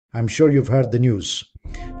I'm sure you've heard the news.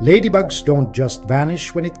 Ladybugs don't just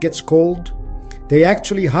vanish when it gets cold. They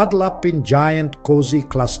actually huddle up in giant cozy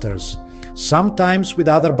clusters, sometimes with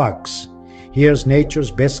other bugs. Here's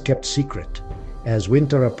nature's best kept secret. As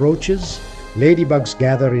winter approaches, ladybugs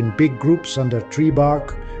gather in big groups under tree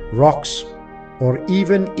bark, rocks, or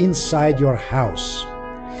even inside your house.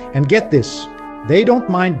 And get this, they don't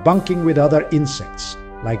mind bunking with other insects,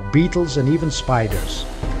 like beetles and even spiders.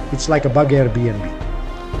 It's like a bug Airbnb.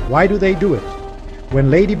 Why do they do it? When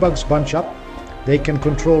ladybugs bunch up, they can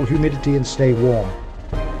control humidity and stay warm.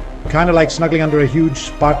 Kind of like snuggling under a huge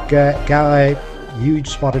spotted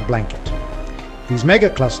blanket. These mega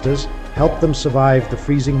clusters help them survive the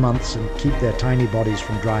freezing months and keep their tiny bodies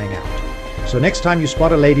from drying out. So next time you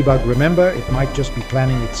spot a ladybug, remember it might just be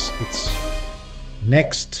planning its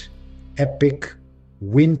next epic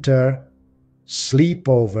winter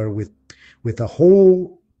sleepover with a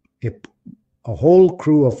whole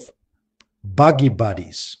crew of buggy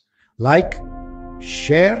buddies. Like,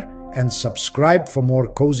 share, and subscribe for more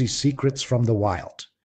cozy secrets from the wild.